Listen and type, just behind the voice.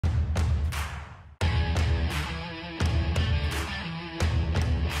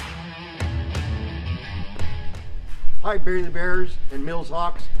Hi Bailey Bears and Mills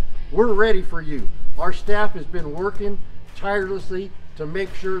Hawks. We're ready for you. Our staff has been working tirelessly to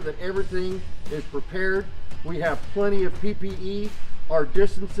make sure that everything is prepared. We have plenty of PPE. Our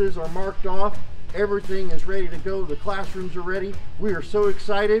distances are marked off. Everything is ready to go. The classrooms are ready. We are so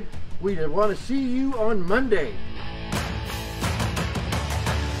excited. We want to see you on Monday.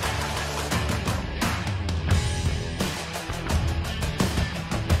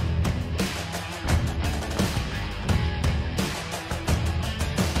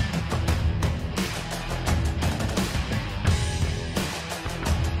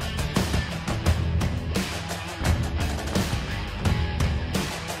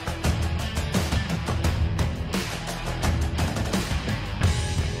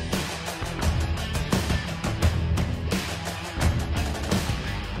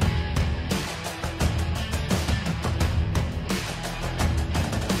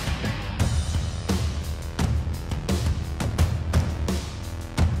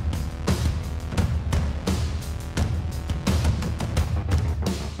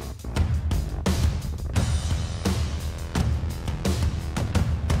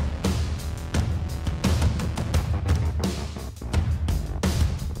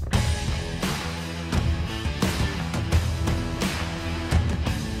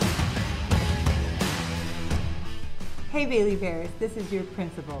 Hey Bailey Bears, this is your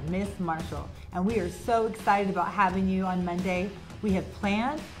principal, Miss Marshall, and we are so excited about having you on Monday. We have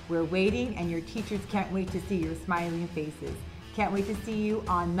planned, we're waiting, and your teachers can't wait to see your smiling faces. Can't wait to see you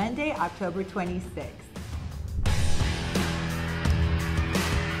on Monday, October 26th.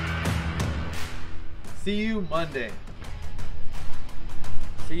 See you Monday.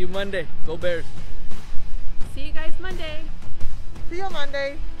 See you Monday. Go Bears. See you guys Monday. See you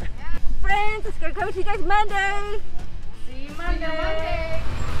Monday. Friends, it's gonna come to you guys Monday. See you Monday.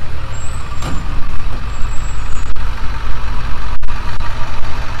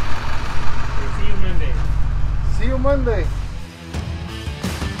 See you Monday. See you Monday.